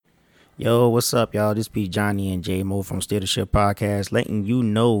Yo, what's up, y'all? This be Johnny and J Mo from Steer the Ship Podcast, letting you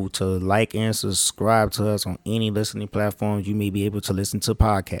know to like and subscribe to us on any listening platforms you may be able to listen to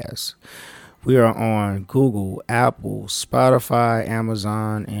podcasts. We are on Google, Apple, Spotify,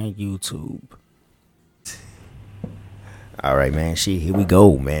 Amazon, and YouTube. All right, man. Here we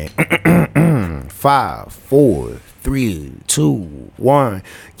go, man. 5, 4, 3, 2, 1.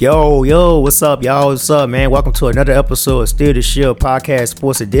 Yo, what's up, y'all? What's up, man? Welcome to another episode of Steer the Ship Podcast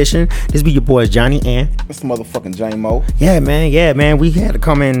Sports Edition. This be your boys Johnny and It's the motherfucking J Mo. Yeah, man. We had to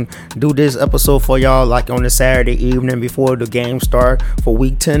come and do this episode for y'all like on a Saturday evening before the game start for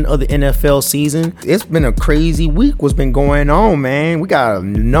week 10 of the NFL season. It's been a crazy week what's been going on, man. We got a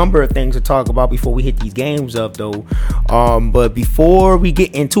number of things to talk about before we hit these games up though. But before we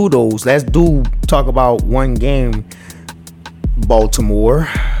get into those, let's talk about one game. Baltimore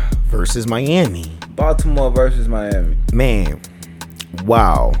versus Miami. Baltimore versus Miami. Man,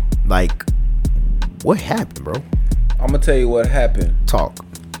 wow. Like, what happened, bro? I'm going to tell you what happened. Talk.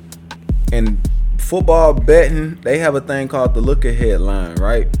 In football betting, they have a thing called the look ahead line,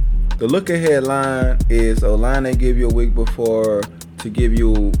 right? The look ahead line is a line they give you a week before to give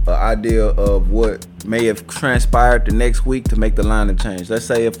you an idea of what may have transpired the next week to make the line a change. Let's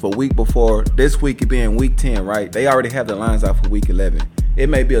say if a week before, this week it being week 10, right? They already have the lines out for week 11. It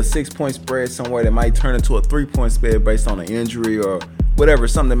may be a 6-point spread somewhere that might turn into a 3-point spread based on an injury or whatever,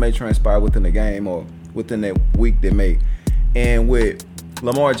 something that may transpire within the game or within that week they make. And with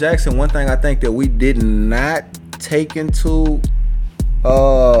Lamar Jackson, one thing I think that we did not take into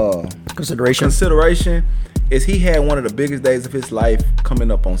consideration is he had one of the biggest days of his life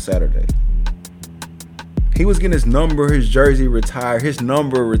coming up on Saturday. He was getting his jersey retired, his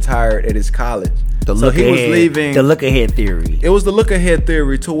number retired at his college. The look ahead theory. It was the look ahead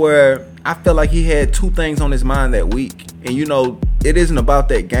theory to where I felt like he had two things on his mind that week. And you know, it isn't about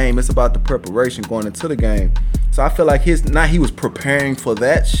that game, it's about the preparation going into the game. So I feel like he was preparing for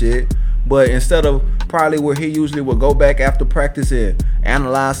that shit, but instead of probably where he usually would go back after practice and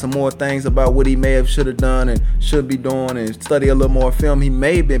analyze some more things about what he should have done and should be doing and study a little more film, he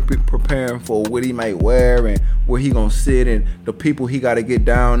may have been preparing for what he might wear and where he gonna sit and the people he got to get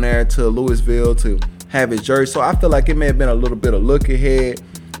down there to Louisville to have his jersey. So I feel like it may have been a little bit of look ahead.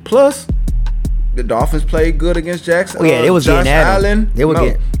 Plus, the Dolphins played good against Jackson. Oh yeah, it was Josh Allen.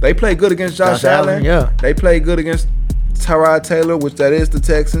 They played good against Josh Allen. Yeah, they played good against Tyrod Taylor, which that is the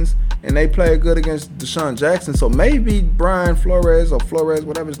Texans. And they played good against Deshaun Jackson. So maybe Brian Flores,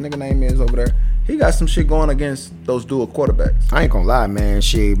 whatever his nigga name is over there, he got some shit going against those dual quarterbacks. I ain't gonna lie, man.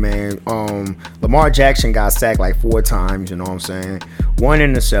 Lamar Jackson got sacked like 4 times, you know what I'm saying? 1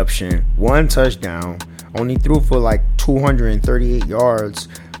 interception, 1 touchdown, only threw for like 238 yards,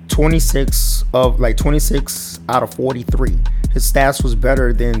 26 out of 43. His stats was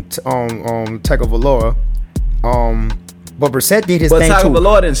better than Tagovailoa. But Brissett did his thing too. But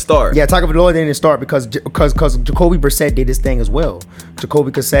Tagovailoa didn't start. Yeah, Tagovailoa didn't start because Jacoby Brissett did his thing as well.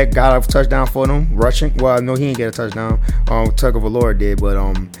 Jacoby Brissett got a touchdown for them, rushing. Well, no, he didn't get a touchdown. Tagovailoa did, but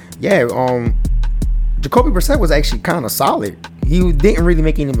Jacoby Brissett was actually kind of solid. He didn't really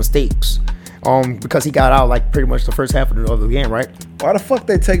make any mistakes. Because he got out like pretty much the first half of the game, right? Why the fuck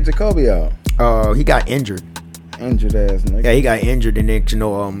they take Jacoby out? He got injured. Injured ass nigga. Yeah, he got injured, and then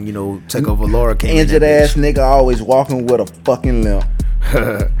Tagovailoa came. Injured ass nigga always walking with a fucking limp.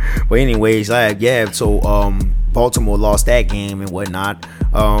 But anyways, so Baltimore lost that game and whatnot.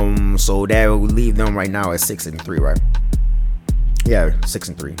 So that would leave them right now at 6-3, right? Yeah,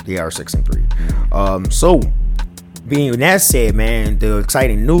 6-3. They are 6-3. So being that said, man, the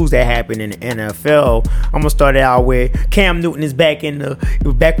exciting news that happened in the NFL, I'm gonna start it out with Cam Newton is back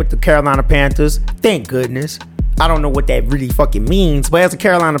with the Carolina Panthers. Thank goodness. I don't know what that really fucking means, but as a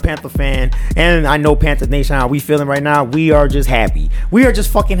Carolina Panther fan, and I know Panther Nation, how we feeling right now, we are just happy. We are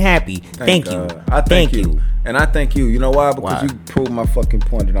just fucking happy. Thank you. I thank you. And I thank you. You know why? Because you proved my fucking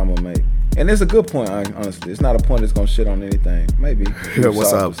point that I'm gonna make. And it's a good point, honestly. It's not a point that's gonna shit on anything. Maybe. Yeah,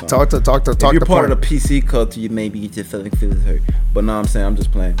 what's up? Talk. If you're part of the PC culture, you maybe get your feelings hurt. But no, I'm saying I'm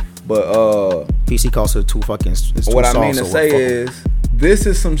just playing. But PC culture too fucking. What I mean to say is, this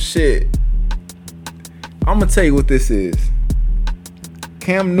is some shit. I'm gonna tell you what this is.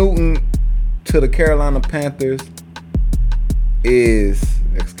 Cam Newton to the Carolina Panthers is,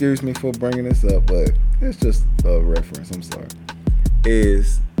 excuse me for bringing this up, but it's just a reference. I'm sorry.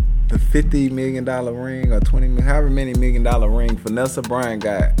 Is the $50 million ring or $20 million, however many $1 million ring Vanessa Bryant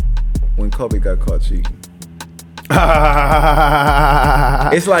got when Kobe got caught cheating.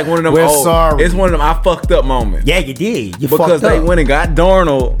 It's like one of them. Sorry. It's one of them I fucked up moments. Yeah, you did. Because they went and got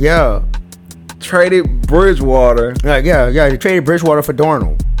Darnold. Yeah. Traded Bridgewater. Yeah. They traded Bridgewater for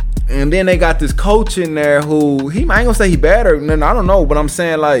Darnold. And then they got this coach in there who I ain't gonna say he bad or nothing, I don't know, but I'm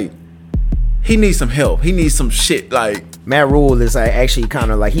saying like he needs some help. He needs some shit. Like Matt Rule is like actually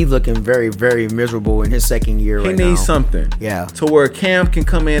kind of like he's looking very, very miserable in his second year right now. He needs something. Yeah. To where Cam can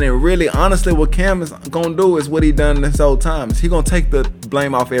come in and really, honestly, what Cam is gonna do is what he done this whole time. Is he gonna take the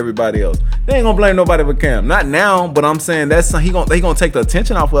blame off everybody else. They ain't gonna blame nobody but Cam. Not now, but I'm saying they gonna take the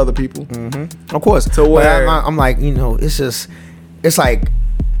attention off of other people. Mm-hmm. Of course. To where I'm like, it's like.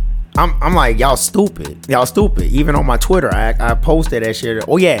 I'm like, y'all stupid. Even on my Twitter, I posted that shit.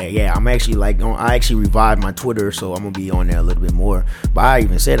 Oh yeah. I'm actually like, I actually revived my Twitter, so I'm gonna be on there a little bit more. But I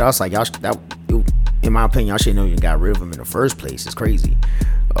even said, I was like, in my opinion, y'all shouldn't have even got rid of him in the first place. It's crazy.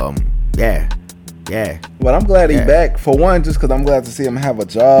 Yeah. But I'm glad he's back. For one, just because I'm glad to see him have a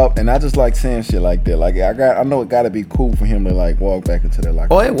job, and I just like saying shit like that. Like I know it got to be cool for him to like walk back into that. Like,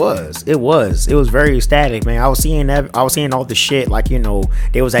 oh, it was very ecstatic, man. I was seeing all the shit. Like,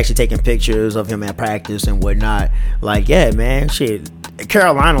 they was actually taking pictures of him at practice and whatnot. Like, yeah, man, shit.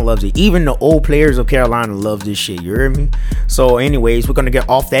 Carolina loves it. Even the old players of Carolina love this shit. You hear me? So, anyways, we're gonna get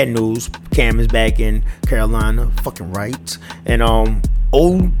off that news. Cam is back in Carolina, fucking right, and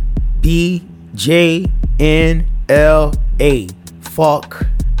OBJNLA. Fuck.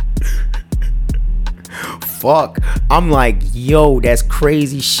 I'm like, yo, that's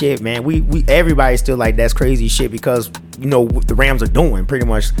crazy shit, man. We everybody's still like, that's crazy shit because what the Rams are doing, pretty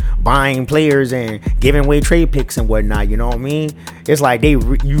much buying players and giving away trade picks and whatnot. You know what I mean? It's like you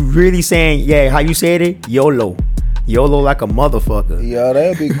really saying, yeah, how you said it, YOLO like a motherfucker. Yeah,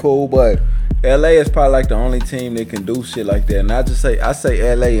 that'd be cool, but LA is probably like the only team that can do shit like that. And I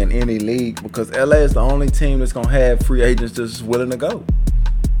say LA in any league because LA is the only team that's gonna have free agents just willing to go.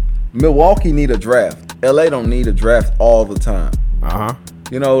 Milwaukee need a draft. LA don't need a draft all the time.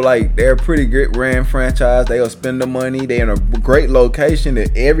 Like they're a pretty good ran franchise. They'll spend the money. They're in a great location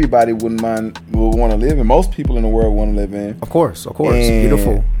that everybody would want to live in. Most people in the world want to live in. Of course, and,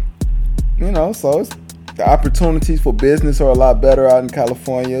 beautiful. So it's, the opportunities for business are a lot better out in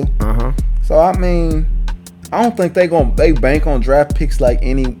California. So I mean, I don't think they bank on draft picks like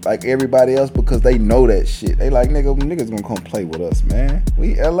everybody else because they know that shit. They like niggas gonna come play with us, man.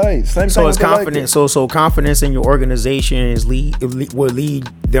 We LA. Same so thing it's confidence. So confidence in your organization will lead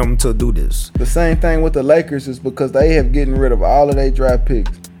them to do this. The same thing with the Lakers is because they have getting rid of all of their draft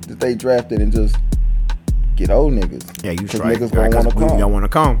picks that they drafted and just get old niggas. Yeah, you try. Niggas gonna want to come. Y'all want to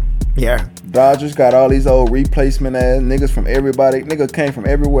come. Yeah. Dodgers got all these old replacement ass niggas from everybody. Niggas came from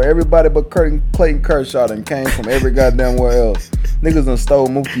everywhere. Everybody but Clayton Kershaw and came from every goddamn where else. Niggas done stole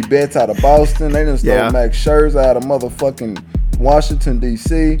Mookie Betts out of Boston. They done stole Max Scherzer out of motherfucking Washington,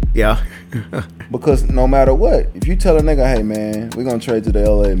 D.C. Yeah. Because no matter what, if you tell a nigga, hey man, we gonna trade to the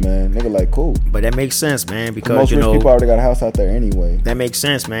L.A., man, nigga like, cool. But that makes sense, man, because most rich people already got a house out there anyway. That makes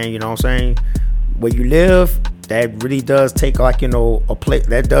sense, man. You know what I'm saying? Where you live, that really does take a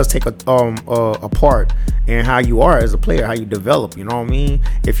part in how you are as a player, how you develop. You know what I mean?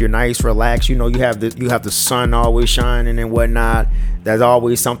 If you're nice, relaxed, you have the sun always shining and whatnot. There's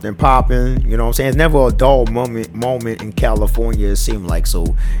always something popping. You know what I'm saying? It's never a dull moment in California. It seemed like.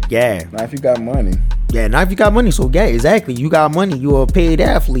 So yeah. Now if you got money. Yeah, now if you got money, so yeah, exactly. You got money. You're a paid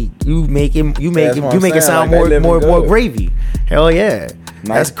athlete. You make it sound like more gravy. Hell yeah.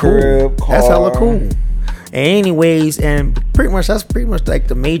 Nice that's cool. Crib, car. That's hella cool. And anyways, and that's pretty much like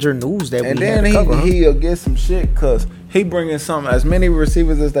the major news that we had to cover. And then he'll get some shit because he bringing some, as many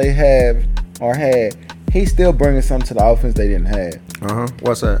receivers as they have or had, he's still bringing something to the offense they didn't have.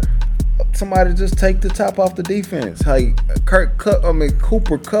 What's that? Somebody just take the top off the defense. Like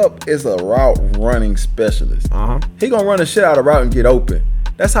Cooper Kupp is a route running specialist. He gonna run the shit out of route and get open.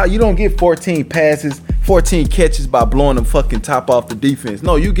 That's how you don't get 14 passes, 14 catches by blowing the fucking top off the defense.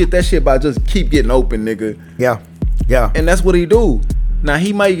 No, you get that shit by just keep getting open, nigga. Yeah. And that's what he do. Now,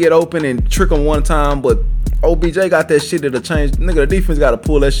 he might get open and trick him one time, but OBJ got that shit that'll change. Nigga, the defense got to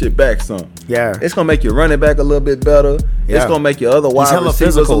pull that shit back some. Yeah. It's going to make you run it back a little bit better. Yeah. It's going to make your other wide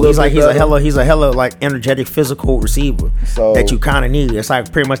receivers a little bit better. He's a hella like energetic physical receiver that you kind of need. It's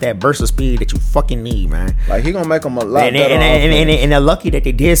like pretty much that burst of speed that you fucking need, man. Like he going to make them a lot better. And they're lucky that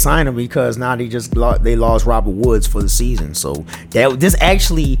they did sign him because now they lost Robert Woods for the season. So this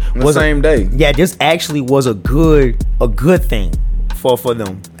actually was the same day. Yeah, this actually was a good thing. For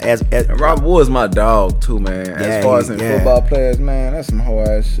them as Robert Woods my dog too, man. As far as in football players, man, that's some whole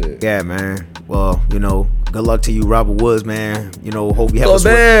ass shit. Yeah, man. Well, good luck to you, Robert Woods, man. Hope you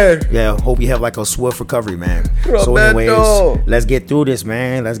have hope you have like a swift recovery, man. So anyways, let's get through this,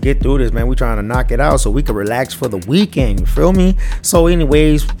 man. We trying to knock it out so we can relax for the weekend. You feel me? So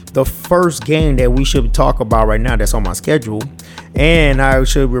anyways, the first game that we should talk about right now that's on my schedule, and I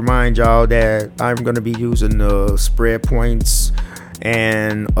should remind y'all that I'm going to be using the spread points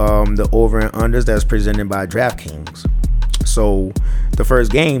and the over and unders that's presented by DraftKings. So the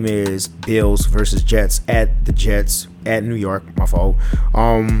first game is Bills versus Jets at New York. My fault.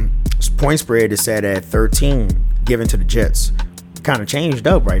 Point spread is set at 13, given to the Jets. Kind of changed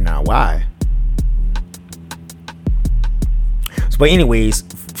up right now. Why? But anyways,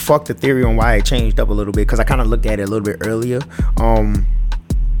 fuck the theory on why it changed up a little bit, because I kind of looked at it a little bit earlier.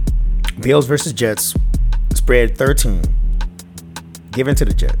 Bills versus Jets, spread 13, given to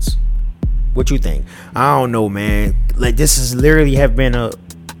the Jets. What you think? I don't know, man. Like, this is literally have been a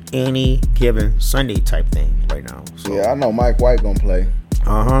any given Sunday type thing right now. So. Yeah, I know Mike White gonna play.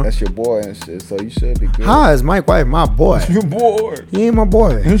 That's your boy and shit, so you should be good. How is Mike White my boy? Your boy. He ain't my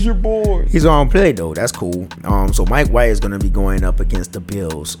boy. He's your boy. He's on play though. That's cool. So Mike White is gonna be going up against the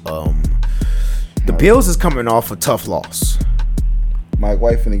Bills. The Bills is coming off a tough loss. Mike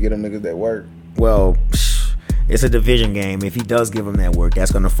White finna get them niggas that work. Well, it's a division game. If he does give them that work,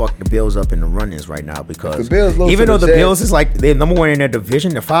 that's gonna fuck the Bills up in the run-ins right now, because even though the Bills is like they're number one in their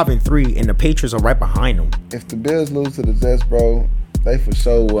division, they're 5-3, and the Patriots are right behind them. If the Bills lose to the Jets, bro, they for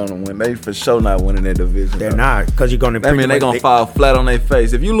sure wanna win. They for sure not winning their division. They're not, because you're gonna. I mean, they gonna fall flat on their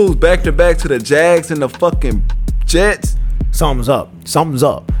face. If you lose back to back to the Jags and the fucking Jets, something's up.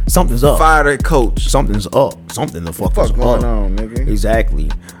 Fire that coach. Something's up. Something the fuck is going on, nigga. Exactly.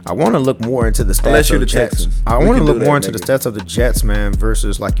 I want to look more into the stats of the Jets. I want to look more into the stats of the Jets, man,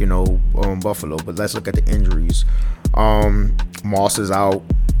 versus Buffalo. But let's look at the injuries. Moss is out.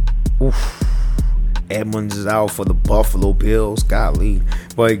 Oof. Edmonds is out for the Buffalo Bills. Golly.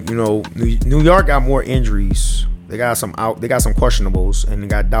 But New York got more injuries. They got some out. They got some questionables and they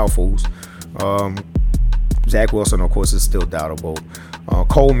got doubtfuls. Zach Wilson, of course, is still doubtable.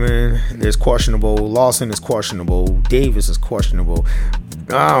 Coleman is questionable. Lawson is questionable. Davis is questionable.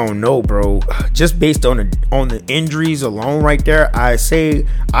 I don't know, bro. Just based on the injuries alone right there, I say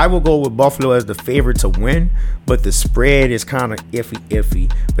I will go with Buffalo as the favorite to win, but the spread is kind of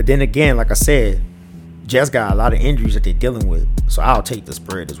iffy. But then again, like I said, Jets got a lot of injuries that they're dealing with, so I'll take the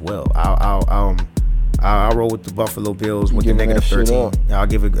spread as well. I'll roll with the Buffalo Bills with the negative 13.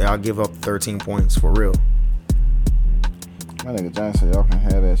 I'll give up 13 points for real. My nigga John said y'all can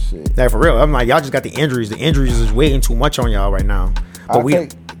have that shit. Like, for real. I'm like, y'all just got the injuries. The injuries is weighing too much on y'all right now. But I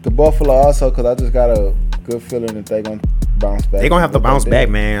think the Buffalo also, because I just got a good feeling that they gonna bounce back. They gonna have to bounce back,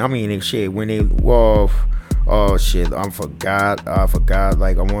 man. I mean, shit. When they shit. I forgot.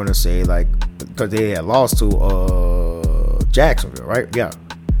 Like, I want to say, like, because they had lost to Jacksonville, right? Yeah.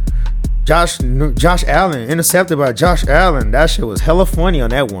 Josh Allen, intercepted by Josh Allen. That shit was hella funny on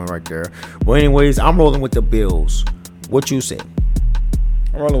that one right there. But anyways, I'm rolling with the Bills. What you say?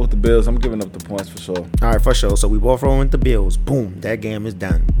 I'm rolling with the Bills. I'm giving up the points for sure. All right, for sure. So we both rolling with the Bills. Boom. That game is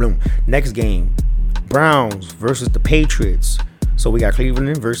done. Boom. Next game, Browns versus the Patriots. So we got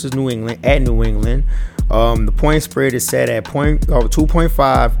Cleveland versus New England at New England. The point spread is set at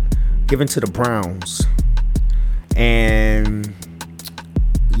 2.5, given to the Browns. And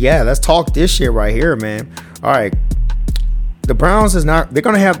yeah, let's talk this shit right here, man. All right. The Browns is not. They're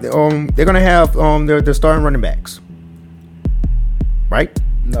gonna have their starting running backs. Right?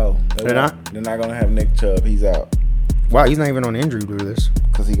 No, they're not. They're not gonna have Nick Chubb. He's out. Wow, he's not even on the injury list.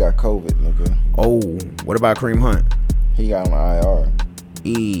 Cause he got COVID, nigga. Oh, what about Kareem Hunt? He got on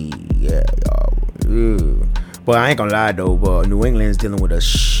Yeah, y'all. But I ain't gonna lie though. But New England's dealing with a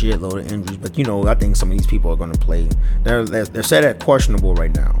shitload of injuries. But I think some of these people are gonna play. They're set at questionable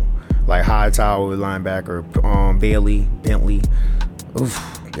right now. Like Hightower, linebacker, Bentley.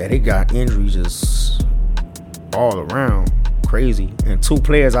 Oof, yeah, they got injuries just all around. Crazy. And 2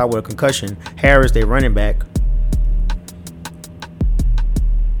 players out with a concussion. Harris, they running back.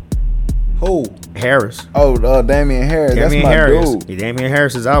 Who? Harris. Oh, Damian Harris. That's my dude. Damian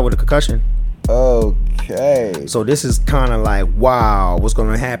Harris is out with a concussion. Okay. So this is kind of like, wow, what's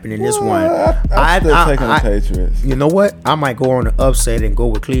going to happen in this one? I'm still taking the Patriots. You know what? I might go on the upset and go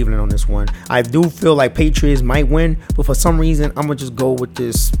with Cleveland on this one. I do feel like Patriots might win, but for some reason, I'm going to just go with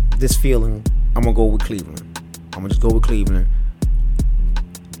this feeling. I'm going to go with Cleveland.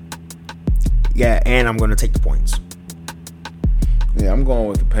 Yeah, and I'm going to take the points. Yeah, I'm going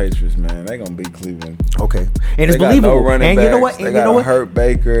with the Patriots, man. They're going to beat Cleveland. Okay. And it's believable. No running and backs. You know what? And they got Hurt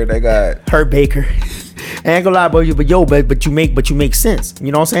Baker. They got Hurt Baker. ain't gonna lie, but you make sense.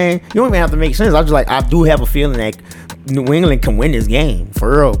 You know what I'm saying? You don't even have to make sense. I just like I do have a feeling that New England can win this game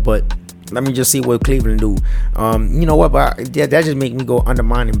for real, but let me just see what Cleveland do. You know what? But that just make me go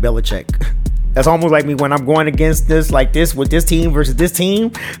undermining Belichick. That's almost like me when I'm going against this like this with this team versus this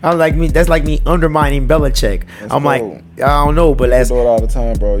team. I'm like me. That's like me undermining Belichick. I'm like, I don't know, but you do it all the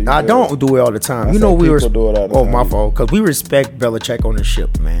time, bro. I don't do it all the time. You know we were. Oh, my fault. Cause we respect Belichick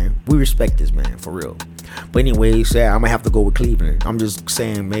ownership, man. We respect this man for real. But anyways, yeah, I'm gonna have to go with Cleveland. I'm just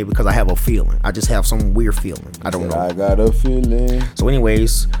saying maybe because I have a feeling. I just have some weird feeling. I don't know. I got a feeling. So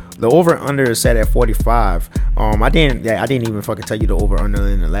anyways, the over under is set at 45. I didn't even fucking tell you the over under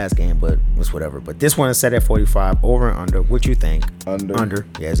in the last game, but it's whatever. But this one is set at 45. Over and under. What you think? Under.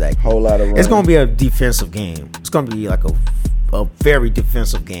 Yeah, exactly. Whole lot of running. It's gonna be a defensive game. It's gonna be like a very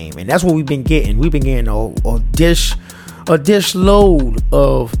defensive game, and that's what we've been getting. We've been getting a dish load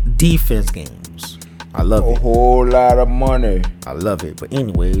of defense games. I love it. A whole lot of money. I love it. But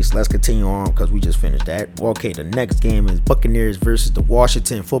anyways, let's continue on because we just finished that. Well, okay, the next game is Buccaneers versus the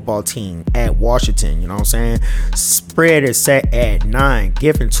Washington football team at Washington. You know what I'm saying? Spread is set at 9,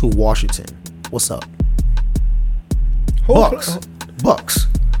 given to Washington. What's up? Bucks.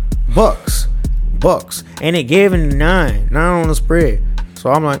 And it giving 9 on the spread.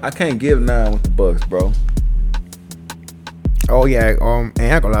 So I'm like, I can't give 9 with the Bucks, bro. Oh yeah,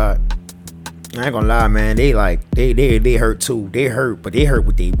 I ain't gonna lie, man. They hurt too. They hurt, but they hurt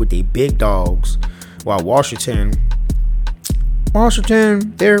with they big dogs. While Washington,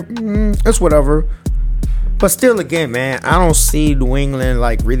 they're it's whatever. But still, again, man, I don't see New England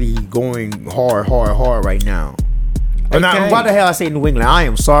like really going hard right now. But now, why the hell I say New England? I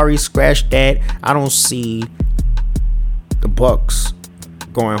am sorry. Scratch that. I don't see the Bucks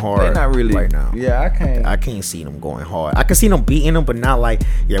going hard. They're not really right now. Yeah, I can't see them going hard. I can see them beating them, but not like,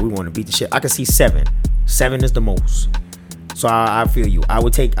 yeah, we want to beat the shit. I can see 7. 7 is the most. So I feel you. I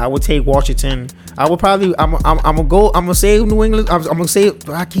would take Washington. I would probably I'm gonna say New England. I'm gonna say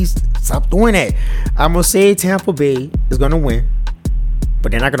stop doing that. I'm gonna say Tampa Bay is gonna win,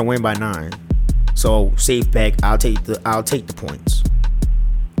 but they're not gonna win by 9. So safe bet. I'll take the points.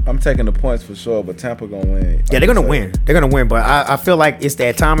 I'm taking the points for sure, but Tampa gonna win. Yeah, they're gonna win. They're gonna win, but I feel like it's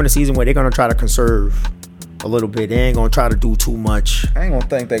that time of the season where they're gonna try to conserve a little bit. They ain't gonna try to do too much. I ain't gonna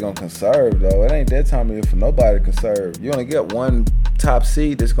think they're gonna conserve though. It ain't that time of year for nobody to conserve. You only get one top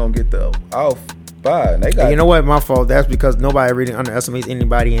seed that's gonna get the off bye. They got. You know what? My fault. That's because nobody really underestimates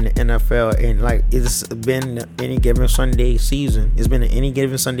anybody in the NFL, and like it's been any given Sunday season. It's been any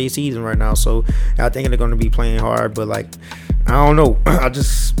given Sunday season right now. So I think they're gonna be playing hard, but like. I don't know. I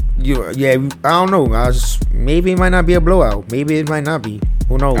don't know. Maybe it might not be a blowout. Maybe it might not be.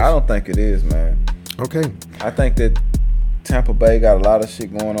 Who knows? I don't think it is, man. Okay. I think that Tampa Bay got a lot of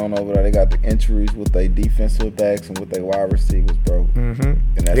shit going on over there. They got the injuries with their defensive backs and with their wide receivers, bro. Mm-hmm.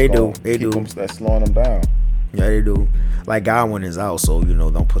 And that's they do. That's slowing them down. Yeah, they do. Like Godwin is out, so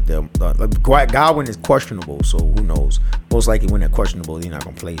don't put them. Godwin is questionable, so who knows? Most likely when they're questionable, they're not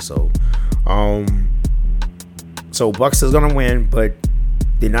gonna play. So Bucks is gonna win, but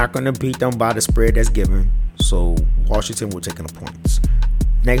they're not gonna beat them by the spread that's given. So Washington will take the points.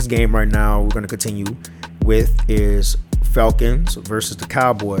 Next game right now we're gonna continue with is Falcons versus the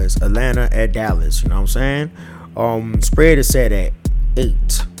Cowboys. Atlanta at Dallas. You know what I'm saying? Spread is set at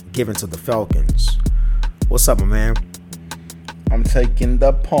 8, given to the Falcons. What's up, my man? I'm taking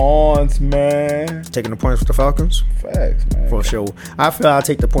the points, man. Taking the points with the Falcons? Facts, man. For sure. I feel I'll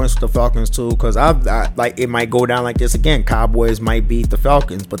take the points with the Falcons too, because I like it might go down like this again. Cowboys might beat the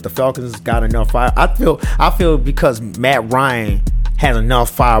Falcons, but the Falcons got enough fire. I feel because Matt Ryan has enough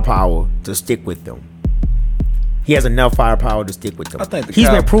firepower to stick with them. He has enough firepower to stick with them. I think he's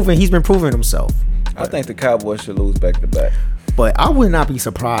been proving himself. I think the Cowboys should lose back to back. But I would not be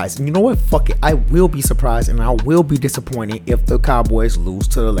surprised. And you know what? Fuck it. I will be surprised and I will be disappointed if the Cowboys lose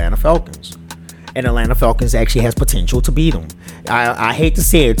to the Atlanta Falcons. And Atlanta Falcons actually has potential to beat them. I hate to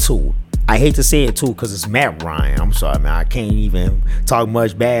say it too. Because it's Matt Ryan. I'm sorry, man. I can't even talk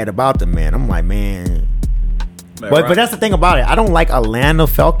much bad about the man. I'm like, man. But that's the thing about it. I don't like Atlanta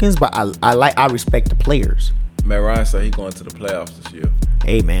Falcons, but I respect the players. Matt Ryan said he's going to the playoffs this year.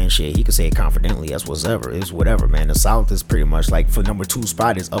 Hey man, shit, he can say it confidently. That's whatever. It's whatever, man. The South is pretty much like for number 2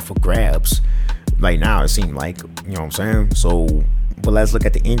 spot is up for grabs. Right now, it seemed like, you know what I'm saying. So, but let's look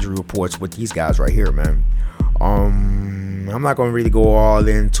at the injury reports with these guys right here, man. I'm not gonna really go all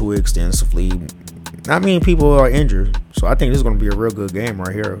into it extensively. I mean, people are injured, so I think this is gonna be a real good game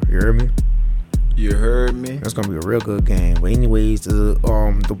right here. You hear me? You heard me. That's gonna be a real good game. But anyways, the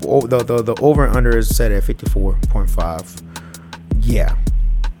over and under is set at 54.5. Yeah.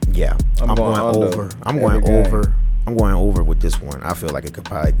 Yeah, I'm going going under over. I'm every going game. over. I'm going over with this one. I feel like it could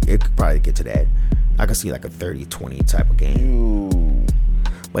probably get to that. I could see like a 30-20 type of game. Ooh.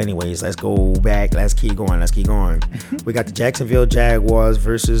 But anyways, let's go back. Let's keep going. We got the Jacksonville Jaguars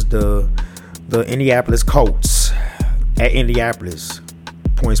versus the Indianapolis Colts at Indianapolis.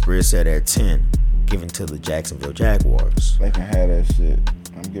 Point spread set at 10, given to the Jacksonville Jaguars. They can have that shit.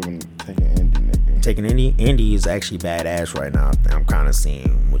 I'm taking Indy, nigga. Taking Indy. Indy is actually badass right now. I'm kind of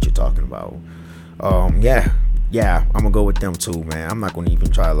seeing what you're talking about. Yeah, I'm gonna go with them too, man. I'm not gonna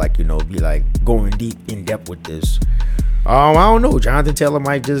even try be like going deep in depth with this. I don't know. Jonathan Taylor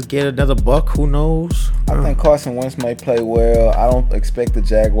might just get another buck. Who knows? I think Carson Wentz may play well. I don't expect the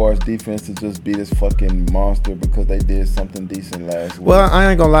Jaguars defense to just be this fucking monster because they did something decent last week. Well,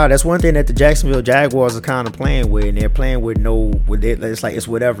 I ain't gonna lie. That's one thing that the Jacksonville Jaguars are kind of playing with, and they're playing with it's like it's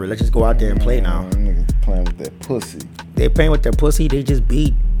whatever. Let's just go out there and play now. Niggas playing with that pussy. They're playing with their pussy. They just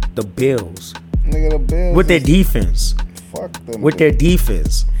beat the Bills. Nigga, the Bills with their defense. Fuck them. With their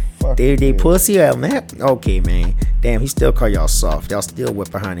defense. They pussy out, man. Okay, man. Damn, he still call y'all soft. Y'all still whip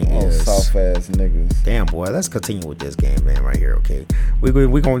behind the ears. Soft ass niggas. Damn, boy. Let's continue with this game, man. Right here, okay.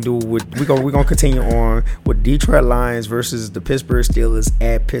 We're gonna continue on with Detroit Lions versus the Pittsburgh Steelers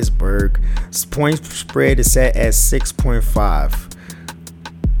at Pittsburgh. Point spread is set at 6.5.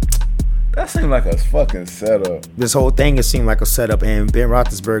 That seemed like a fucking setup. This whole thing has seemed like a setup, and Ben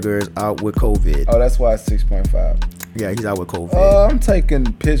Roethlisberger is out with COVID. Oh, that's why it's 6.5. Yeah, he's out with COVID. I'm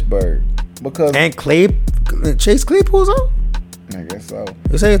taking Pittsburgh because Chase Claypool's out. I guess so.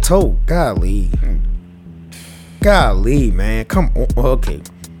 They say a toe. Golly, man, come on. Okay,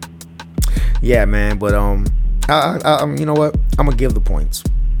 yeah, man, but I you know what? I'm gonna give the points.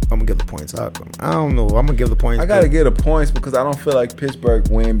 I don't know. I'm gonna give the points. I gotta give the points because I don't feel like Pittsburgh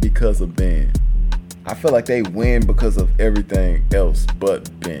win because of Ben. I feel like they win because of everything else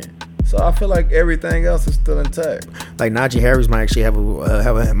but Ben. So I feel like everything else is still intact. Like Najee Harris might actually have a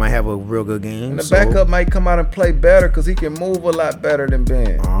real good game. And the backup might come out and play better because he can move a lot better than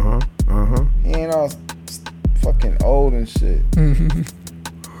Ben. He ain't all fucking old and shit.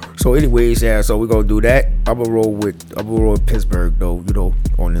 So anyways, yeah, so we're gonna do that. I'm gonna roll with Pittsburgh though,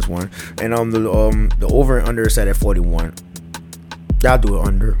 on this one. And the over and under is set at 41. Y'all do it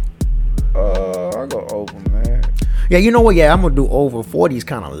under. I'll go over, man. Yeah, you know what? Yeah, I'm gonna do over. 40 is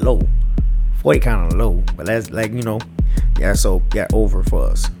kind of low. 40 kind of low, but that's yeah. So yeah, over for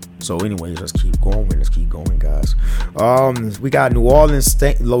us. So anyways, let's keep going, guys. We got New Orleans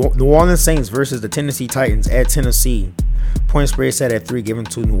Saints versus the Tennessee Titans at Tennessee. Point spread set at 3, given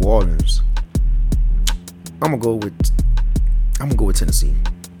to New Orleans. I'm gonna go with Tennessee.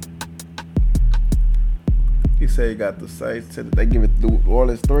 You say you got the Saints. They give it New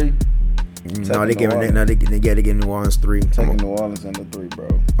Orleans 3. No, they give New Orleans 3. Taking New Orleans under 3, bro.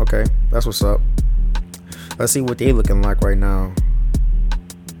 Okay, that's what's up. Let's see what they looking like right now.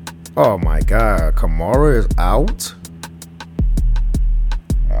 Oh my God, Kamara is out.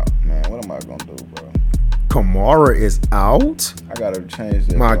 Oh man, what am I gonna do, bro? Kamara is out. I gotta change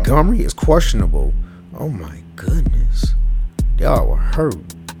that. Montgomery is questionable. Oh my goodness, y'all were hurt.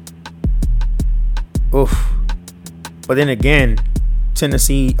 Oof. But then again,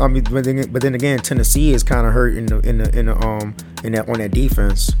 Tennessee. But then again, Tennessee is kind of hurt in on that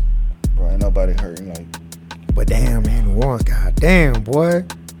defense. Bro, ain't nobody hurting like. But damn, man, New Orleans, god damn, boy.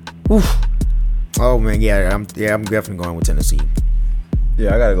 Oof. Oh man, I'm definitely going with Tennessee.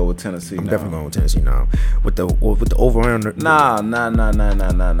 Yeah, I gotta go with Tennessee. I'm definitely going with Tennessee now. With the over under. Nah, I'm not.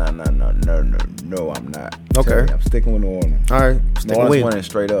 Okay. I'm sticking with New Orleans. All right, New Orleans winning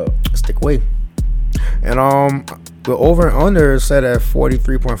straight up. Stick away. And the over and under is set at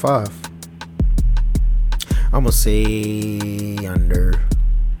 43.5. I'm gonna say under.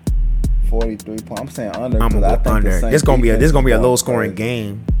 43 points. I'm saying under. I'm gonna go under. This gonna be a low scoring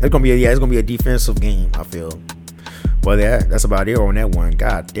game. It's gonna be a defensive game, I feel. But yeah, that's about it on that one.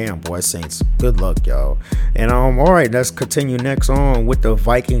 God damn, boy, Saints. Good luck, y'all. And all right, let's continue next on with the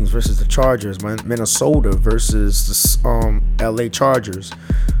Vikings versus the Chargers. Minnesota versus the LA Chargers.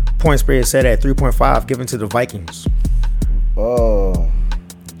 Point spread set at 3.5, given to the Vikings. Oh.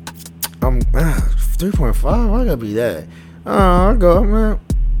 3.5. Why gotta be that? I'll go, man.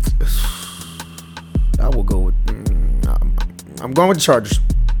 I will go with. I'm going with the Chargers.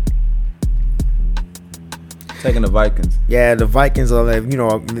 Taking the Vikings. Yeah, the Vikings are like,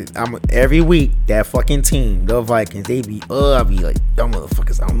 I'm every week that fucking team, the Vikings, I be like, them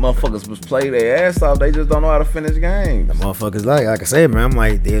motherfuckers. Motherfuckers was play their ass off. They just don't know how to finish games. The motherfuckers like I said, man. I'm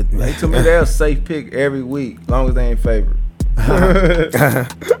like, to me, they're a safe pick every week, as long as they ain't favored.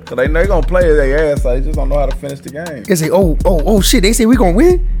 Cause they gonna play their ass. They just don't know how to finish the game. They say, oh shit. They say we gonna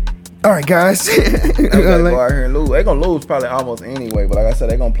win. All right, guys. They gotta go out here and lose. They gonna lose probably almost anyway. But like I said,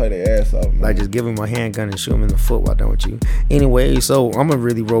 they gonna play their ass off. Man. Like just give him a handgun and shoot him in the foot while done with you. Anyway, so I'm gonna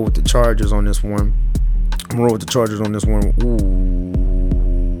really roll with the Chargers on this one. Ooh,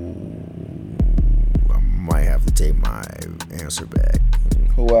 I might have to take my answer back.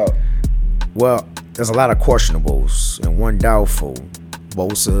 Who out? Well, there's a lot of questionables and one doubtful.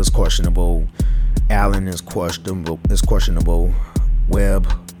 Bosa is questionable. Allen is questionable. Webb.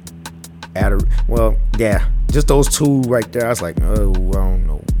 Well, yeah, just those two right there. I was like, oh, I don't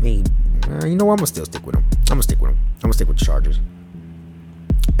know. Me, you know what? I'm gonna still stick with them. I'm gonna stick with the Chargers.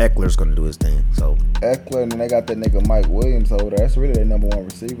 Eckler's gonna do his thing. So Eckler, and then they got that nigga Mike Williams over there. That's really their number one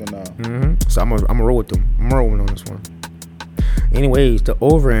receiver now. So I'm gonna roll with them. I'm rolling on this one. Anyways, the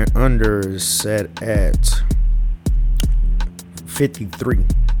over and under is set at 53. I'm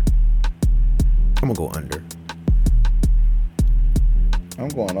gonna go under. I'm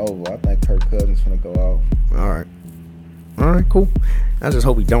going over. I think Kirk Cousins finna go off. All right, cool. I just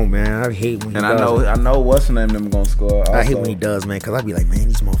hope he don't, man. I hate when he does. And I know what's the name them gonna score. Also. I hate when he does, man, because I be like, man,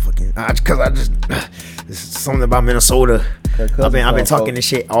 these motherfucking. There's something about Minnesota. I've been talking this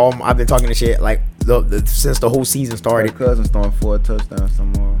shit. I've been talking this shit like since the whole season started. Kirk Cousins throwing 4 touchdowns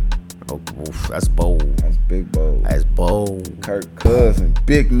tomorrow. Oh, that's bold. That's big bold. That's bold. Kirk Cousins,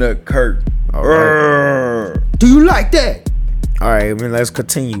 big nut Kirk. All right. Do you like that? All right, man. Let's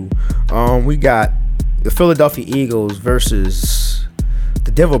continue. We got the Philadelphia Eagles versus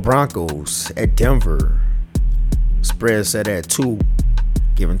the Denver Broncos at Denver. Spread set at 2,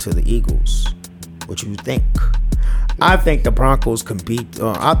 given to the Eagles. What you think? I think the Broncos can beat.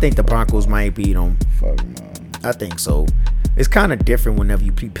 I think the Broncos might beat them. Fuck no. I think so. It's kind of different whenever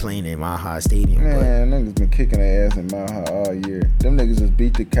you be playing in Mile High Stadium. Man, niggas been kicking their ass in Mile High all year. Them niggas just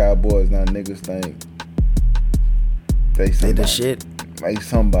beat the Cowboys. Now niggas think they the shit. They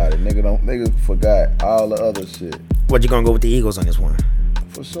somebody. Niggas forgot all the other shit. What, you gonna go with the Eagles on this one?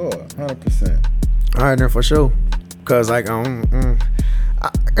 For sure, 100%. All right, then for sure. Cause like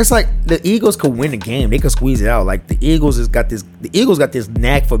it's like the Eagles could win the game. They could squeeze it out. Like the Eagles got this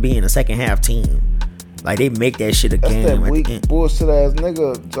knack for being a second half team. Like they make that shit a game. That's that weak bullshit ass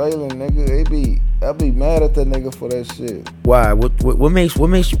nigga, Jalen nigga. I be mad at that nigga for that shit. Why? What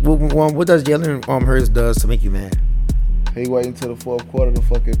does Jalen Hurts does to make you mad? He waiting till the fourth quarter to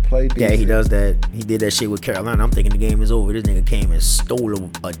fucking play decent. Yeah, he does that. He did that shit with Carolina. I'm thinking the game is over. This nigga came and stole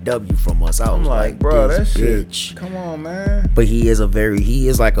a W from us. I was like, bro, that bitch. Shit. Come on, man. But he's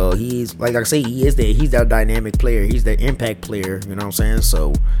like I say, he's that dynamic player. He's that impact player. You know what I'm saying?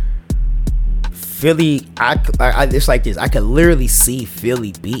 So Philly, it's like this. I could literally see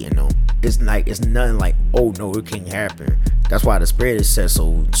Philly beating them. It's nothing like, oh no, it can't happen. That's why the spread is set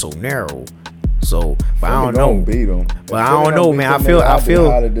so narrow. So, but I don't know. Beat them. But I don't know, man. I feel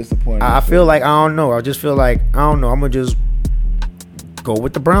like I don't know. I just feel like I don't know. I'm gonna just go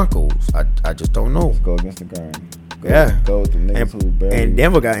with the Broncos. I just don't know. Let's go against the grain. Go with the niggas who barely. And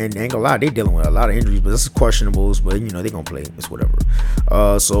Denver ain't gonna lie, they dealing with a lot of injuries, but this is questionables. But they gonna play. It's whatever.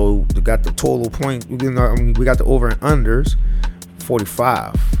 So we got the total point. We got the over and unders,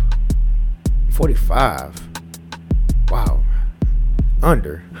 45. 45. Wow.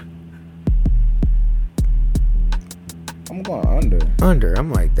 Under. I'm going under. Under.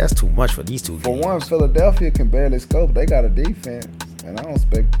 I'm like, that's too much for these two games. For one, Philadelphia can barely scope. They got a defense, and I don't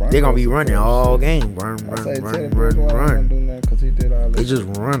expect Broncos. They're gonna be running all game. Run. Do nothing 'cause he did all they just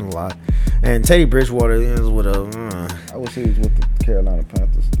run a lot. And Teddy Bridgewater is with a. I wish he was with the Carolina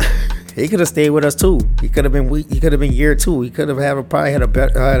Panthers. He could have stayed with us too. He could have been weak. He could have been year 2. He could have probably had a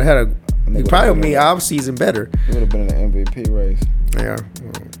better. He probably made our season better. He would have been in the MVP race. Yeah.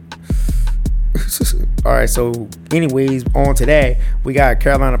 All right, so anyways, on to that, we got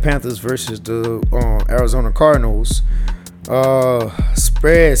Carolina Panthers versus the Arizona Cardinals.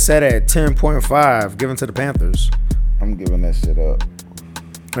 Spread set at 10.5, given to the Panthers. I'm giving that shit up.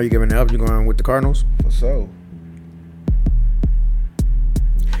 Are you giving it up? You going with the Cardinals? For sure.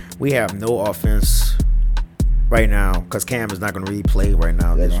 We have no offense right now because Cam is not going to really play right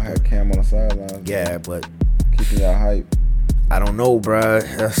now. They're going to have Cam on the sidelines. Yeah, but keeping y'all hype. I don't know, bruh.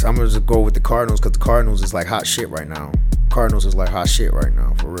 I'm going to just go with the Cardinals because the Cardinals is like hot shit right now. Cardinals is like hot shit right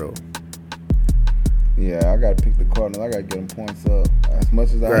now, for real. Yeah, I got to pick the Cardinals. I got to get them points up. As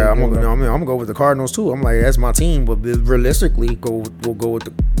much as I'm going to go with the Cardinals, too. I'm like, that's my team. But realistically, we'll go with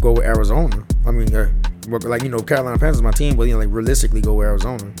Arizona. I mean, Carolina Panthers is my team. But, realistically, go with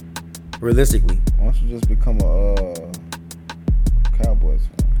Arizona. Realistically. Why don't you just become a Cowboys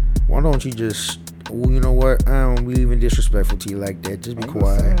fan? Why don't you just Ooh, you know what? I don't be even disrespectful to you like that. Just be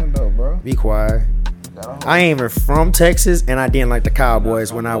quiet. Saying, though, bro. Be quiet. I ain't even from Texas, and I didn't like the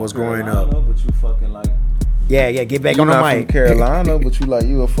Cowboys when I was growing up. But you fucking like. Yeah, get back on the not mic. From Carolina, but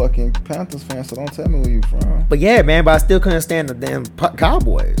you a fucking Panthers fan, so don't tell me where you from. But yeah, man, but I still couldn't stand the damn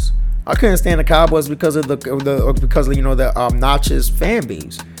Cowboys. I couldn't stand the Cowboys because of the obnoxious fan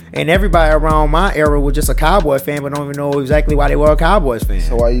base. And everybody around my era was just a Cowboy fan, but don't even know exactly why they were a Cowboys fan.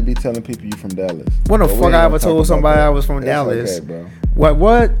 So why you be telling people you from Dallas? When the fuck I ever told somebody I was from Dallas? Okay, bro.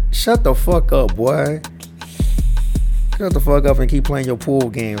 What? Shut the fuck up, boy. Shut the fuck up and keep playing your pool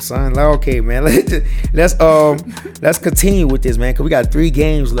game, son. Like, okay, man. Let's continue with this, man. Cause we got 3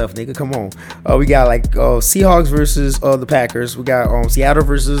 games left, nigga. Come on. We got Seahawks versus the Packers. We got Seattle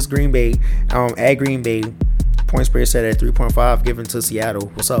versus Green Bay. At Green Bay, point spread set at 3.5, given to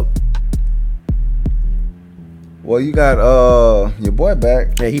Seattle. What's up? Well, you got your boy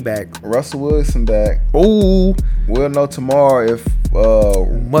back. Yeah, he back. Russell Wilson back. Ooh. We'll know tomorrow if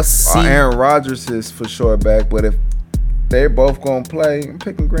must see. Aaron Rodgers is for sure back, but if they're both gonna play, I'm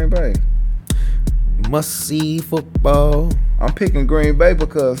picking Green Bay. Must see football. I'm picking Green Bay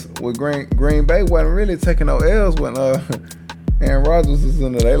because with Green Bay wasn't really taking no L's when Aaron Rodgers was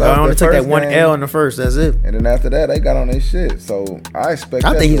in there. They I only took that one L in the first. That's it. And then after that, they got on their shit. So I expect.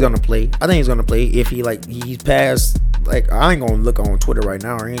 I think he's gonna play. I think he's gonna play if he's past. Like, I ain't gonna look on Twitter right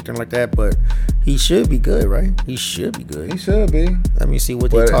now or anything like that, but he should be good, right? He should be good. He should be. Let me see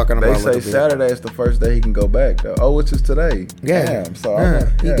what they're talking about. They say Saturday is the first day he can go back, though. Oh, which is today. Yeah. Damn. So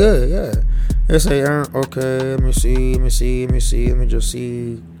he good. Yeah. They say Aaron. Okay. Let me just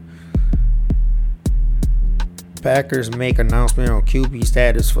see. Packers make announcement on QB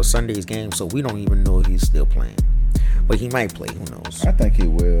status for Sunday's game, so we don't even know if he's still playing. But he might play. Who knows? I think he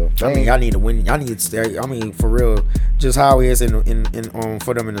will. I mean, y'all need to win. Y'all need to. I mean, for real, just how he is in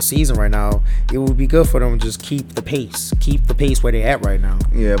for them in the season right now, it would be good for them to just keep the pace where they at right now.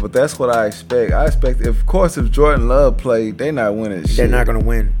 Yeah, but that's what I expect. I expect, of course, if Jordan Love played, they're not winning. They're not gonna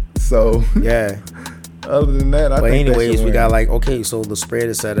win. So yeah. Other than that, I think. But anyways, we got okay. So the spread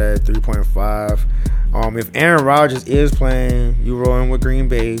is set at 3.5. If Aaron Rodgers is playing, you rolling with Green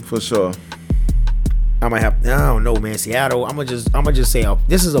Bay for sure. I might have. I don't know, man. Seattle. I'm gonna just say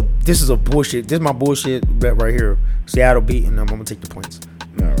this is a bullshit. This is my bullshit bet right here. Seattle beating them. I'm gonna take the points.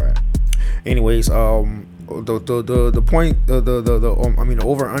 All right. Anyways, the point the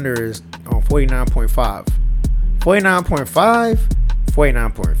over under is 49.5. 49.5.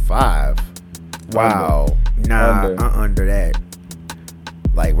 49.5. Wow. Under that.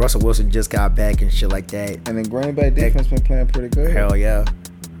 Like Russell Wilson just got back and shit like that. And then Green Bay defense been playing pretty good. Hell yeah.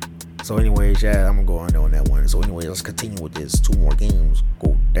 So anyways, yeah, I'm gonna go under on that one. So anyway, let's continue with this. 2 more games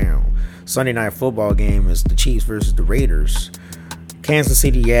go down. Sunday night football game is the Chiefs versus the Raiders. Kansas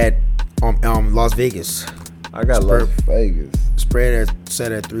City at Las Vegas. I got Las Vegas. Spread is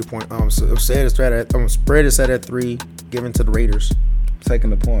set at 3 point. Spread is set at 3, given to the Raiders. Taking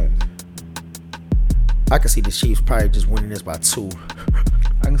the points. I can see the Chiefs probably just winning this by 2.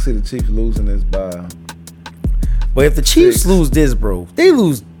 I can see the Chiefs losing this by. But if the Chiefs lose this, bro, they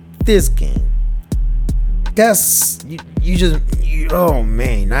lose this game. That's oh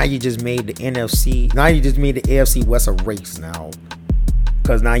man, now you just made the NFC. Now you just made the AFC West a race now.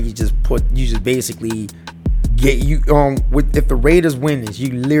 Cause now you just basically get you if the Raiders win this,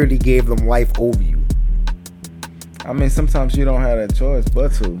 you literally gave them life over you. I mean, sometimes you don't have that choice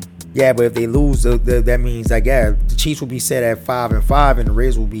but to. Yeah, but if they lose, that means the Chiefs will be set at 5-5, and the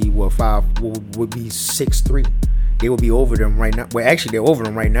Raiders will be would be 6-3. They will be over them right now. Well, actually, they're over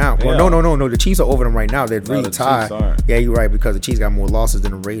them right now. Yeah. Well, no. The Chiefs are over them right now. They're really tied. Yeah, you're right, because the Chiefs got more losses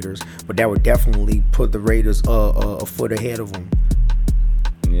than the Raiders. But that would definitely put the Raiders a foot ahead of them.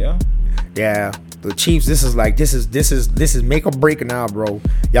 Yeah. Yeah. The Chiefs, this is make or break now, bro.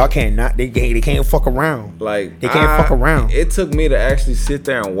 Y'all they can't fuck around. Like, they can't fuck around. It took me to actually sit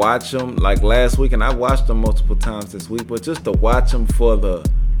there and watch them like last week, and I watched them multiple times this week, but just to watch them for the.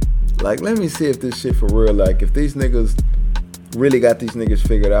 Like, let me see if this shit for real. Like, if these niggas really got these niggas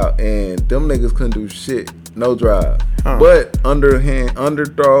figured out, and them niggas couldn't do shit, no drive. But underthrows.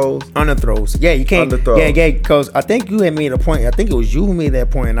 Yeah, you can't. Yeah, because I think you had made a point. I think it was you who made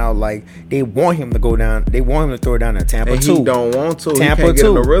that point out. Like, they want him to go down. They want him to throw it down at Tampa and too. He don't want to. Tampa he can't too. Get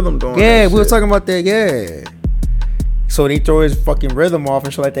in the rhythm doing yeah, that we were shit. talking about that. Yeah. So they throw his fucking rhythm off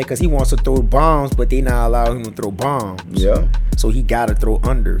and shit like that because he wants to throw bombs, but they not allow him to throw bombs. Yeah. So he gotta throw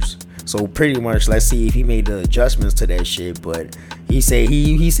unders. So pretty much, let's see if he made the adjustments to that shit. But he said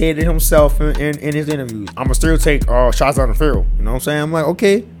it himself in his interviews. I'ma still take shots on the field. You know what I'm saying? I'm like,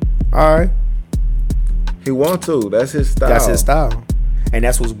 okay, all right. He want to. That's his style. and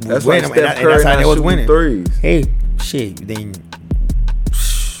that's what's That's winning, like Steph and Curry that's how not they was shooting winning. threes. Hey, shit. Then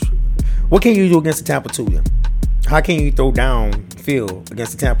what can you do against the Tampa 2 then? How can you throw down field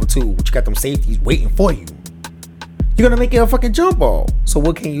against the Tampa 2? But you got them safeties waiting for you. You're gonna make it a fucking jump ball. So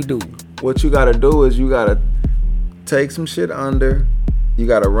what can you do? What you gotta do is you gotta take some shit under. You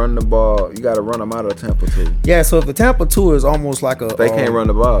gotta run the ball. You gotta run them out of Tampa 2. Yeah. So if the Tampa 2 is almost like a, They can't run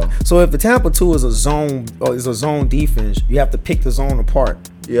the ball. So if the Tampa 2 is a zone defense, you have to pick the zone apart.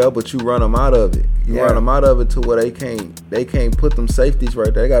 Yeah, but you run them out of it. You Yeah. run them out of it to where they can't put them safeties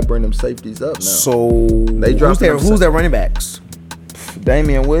right there. They gotta bring them safeties up now. So They dropping them who's their running backs?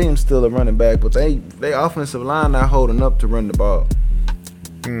 Damian Williams still a running back, but they offensive line not holding up to run the ball.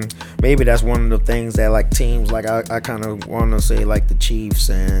 Maybe that's one of the things that like teams like I kind of want to say like the Chiefs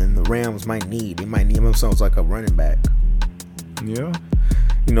and the Rams might need. They might need themselves like a running back. Yeah.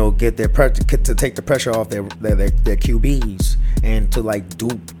 You know, get their to take the pressure off their QBs and to like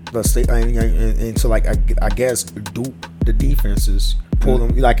dupe and to like I guess dupe the defenses. Pull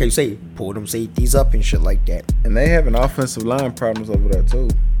them, like you say, pull them safeties up and shit like that. And they having offensive line problems over there too.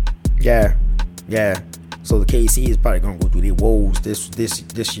 Yeah. So the KC is probably gonna go through their woes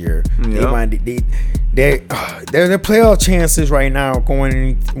this year. Yeah. Their playoff chances right now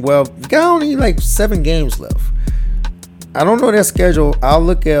going well. You got only like 7 games left. I don't know their schedule. I'll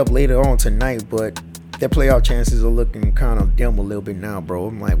look it up later on tonight, but their playoff chances are looking kind of dim a little bit now, bro.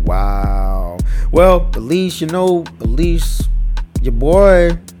 I'm like, wow. Well, at least your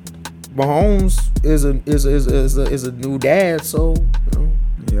boy Mahomes is a new dad, so you know.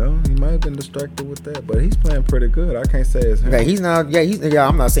 Yeah, he might have been distracted with that, but he's playing pretty good. I can't say it's him. Yeah, he's not. Yeah,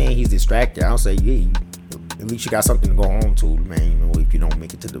 I'm not saying he's distracted. I'll say, yeah, at least you got something to go home to, man. You know, if you don't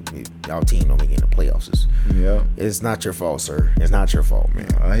make it y'all team don't make it in the playoffs, it's not your fault, sir. It's not your fault, man.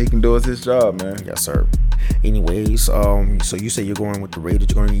 He can do his job, man. Yes, sir. Anyways, so you say you're going with the Raiders.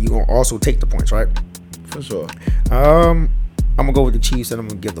 You're gonna also take the points, right? For sure. I'm gonna go with the Chiefs and I'm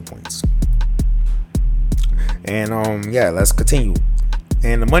gonna give the points. And yeah, let's continue.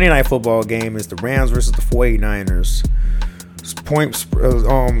 And the Monday Night Football game is the Rams versus the 49ers. Points,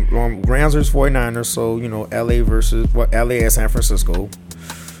 Rams versus 49ers. So you know, LA at San Francisco.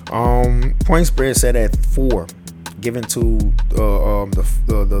 Point spread set at 4, given to the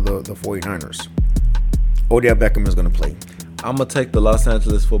 49ers. Odell Beckham is gonna play. I'm gonna take the Los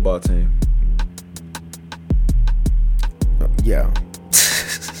Angeles football team. Yeah.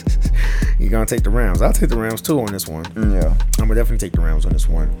 You're gonna take the Rams. I'll take the Rams too on this one. Yeah. I'm gonna definitely take the Rams on this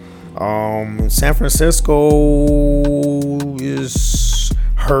one. San Francisco is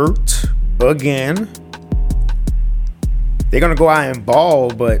hurt again. They're gonna go out and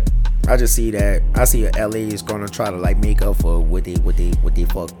ball, but I just see that. I see LA is gonna try to like make up for what they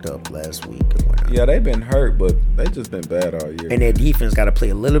fucked up last week and whatnot. Yeah, they've been hurt, but they just been bad all year. And their defense got to play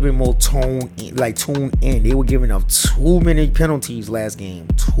a little bit more tuned in. They were giving up too many penalties last game.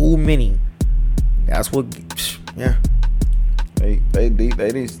 Too many. That's what. Yeah. They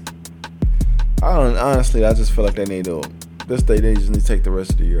need. Honestly, I just feel like they need to. They just need to take the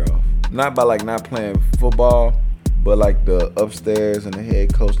rest of the year off. Not by like not playing football, but like the upstairs and the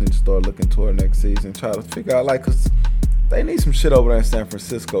head coach need to start looking toward next season. Try to figure out like, cause they need some shit over there in San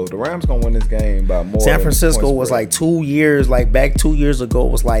Francisco. The Rams gonna win this game by more. San Francisco was like 2 years, like back 2 years ago,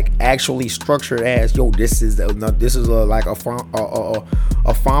 was like actually structured as, yo, this is like a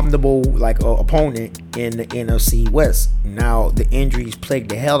formidable like opponent in the NFC West. Now the injuries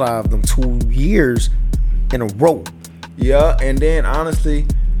plagued the hell out of them 2 years in a row. Yeah, and then honestly,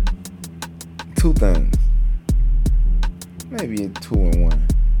 2 things, maybe 2 and 1.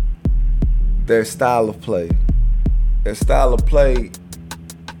 Their style of play. Their style of play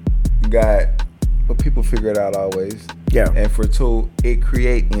got, but people figure it out always. Yeah. And for 2, it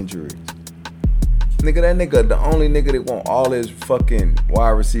create injuries. The only nigga that want all his fucking wide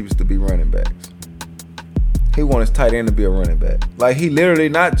receivers to be running backs. He want his tight end to be a running back. Like, he literally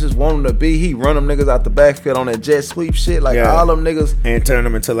not just want him to be, he run them niggas out the backfield on that jet sweep shit. Like, all them niggas. And turn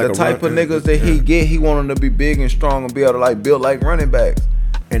them into like the type of niggas that he want them to be big and strong and be able to like build like running backs.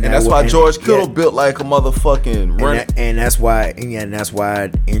 And that's why George Kittle built like a motherfucking run. And that's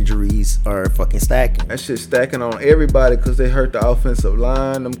why injuries are fucking stacking. That shit stacking on everybody because they hurt the offensive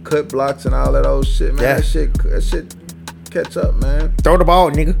line, them cut blocks and all that old shit, man. Yeah. That shit catch up, man. Throw the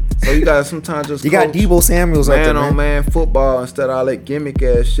ball, nigga. So you gotta sometimes just you got Deebo Samuels out there, man. Man football instead of all that gimmick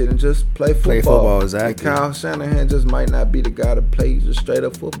ass shit and just play football. Play football, exactly. And Kyle Shanahan just might not be the guy to play just straight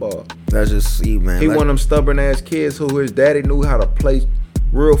up football. That's just see, man. He one of them stubborn ass kids who his daddy knew how to play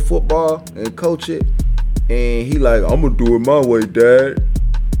real football and coach it, and he like, I'm gonna do it my way, dad.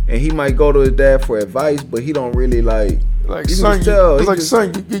 And he might go to his dad for advice, but he don't really like Like You son, can tell, it's he like just-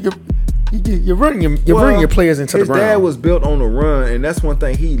 son, you're running your players into the His ground. dad was built on the run, and that's one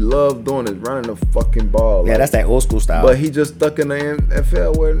thing he loved doing is running the fucking ball. Yeah, Like, that's that old school style. But he just stuck in the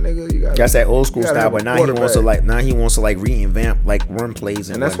NFL where nigga you got. That's that old school style, but now he wants to quarterback. like reinvent like run plays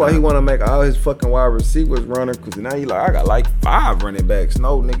And that's why he want to make all his fucking wide receivers runner. Cause now he like, I got like 5 running backs.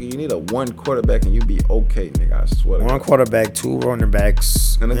 No, nigga, you need a 1 quarterback and you be okay, nigga. I swear. to one God. quarterback, 2 running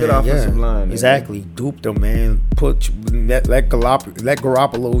backs, And a good offensive line, nigga. Exactly, dupe them, man. Let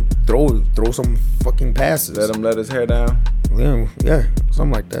Garoppolo throw some fucking passes. Let him let his hair down. Yeah,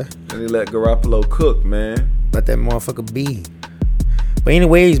 something like that. And he let Garoppolo cook, man. Let that motherfucker be. But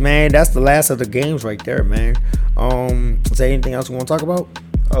anyways, man, that's the last of the games right there, man. Is there anything else you want to talk about?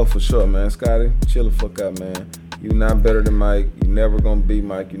 Oh, for sure, man. Scotty, chill the fuck out, man. You not better than Mike. You never gonna be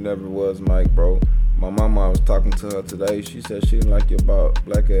Mike. You never was Mike, bro. My mama, I was talking to her today. She said she didn't like your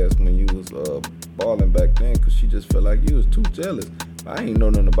black ass when you was balling back then, cause she just felt like you was too jealous. I ain't know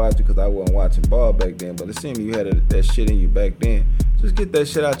nothing about you, cause I wasn't watching ball back then. But it seemed you had that shit in you back then. Just get that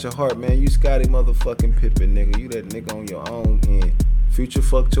shit out your heart, man. You Scotty motherfucking Pippen, nigga. You that nigga on your own end. Future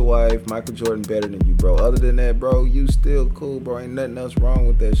fucked your wife. Michael Jordan better than you, bro. Other than that, bro, you still cool, bro. Ain't nothing else wrong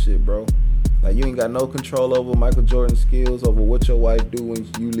with that shit, bro. Like, you ain't got no control over Michael Jordan's skills, over what your wife do when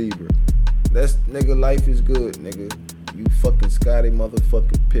you leave her. That's, nigga, life is good, nigga. You fucking Scotty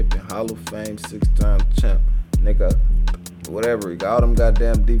motherfucking Pippen, Hall of Fame, 6-time champ, nigga. Whatever, he got all them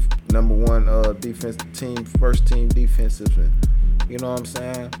goddamn number 1 defense team, first team defensive, and you know what I'm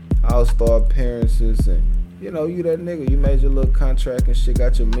saying? All-star appearances, and you know, you that nigga. You made your little contract and shit,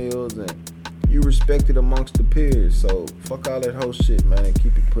 got your meals, and you respected amongst the peers. So fuck all that whole shit, man, and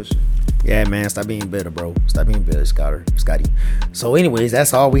keep it pushing. Yeah, man, stop being bitter, bro. Stop being bitter, Scotty. So anyways,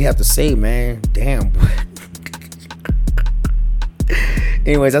 that's all we have to say, man. Damn.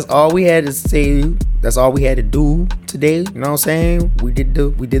 Anyways, that's all we had to say. That's all we had to do today. You know what I'm saying? We did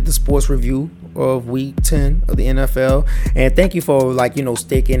the sports review of week 10 of the NFL. And thank you for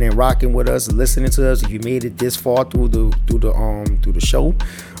sticking and rocking with us and listening to us. If you made it this far through the show.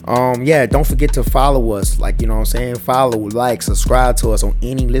 Yeah, don't forget to follow us. Follow, like, subscribe to us on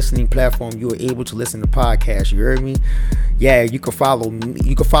any listening platform you are able to listen to podcasts. You heard me? Yeah, you can follow me.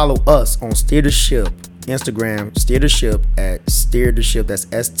 You can follow us on Steer the Ship Instagram, Steer the Ship at Steer the Ship. That's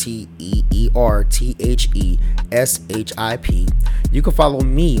STEERTHESHIP. You can follow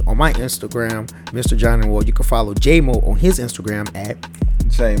me on my Instagram, Mr. John and Wall. You can follow JMO on his Instagram at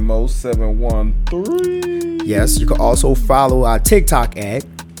JMO713. Yes, you can also follow our TikTok at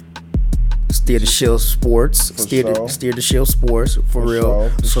Steer the Shield Sports. Steer the Shield Sports for real.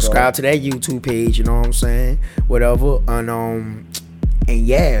 Subscribe to that YouTube page, you know what I'm saying? Whatever. And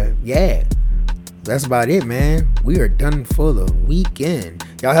yeah. That's about it, man. We are done for the weekend.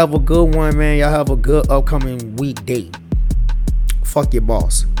 Y'all have a good one, man. Y'all have a good upcoming weekday. Fuck your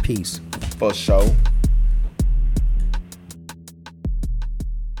boss. Peace. For sure.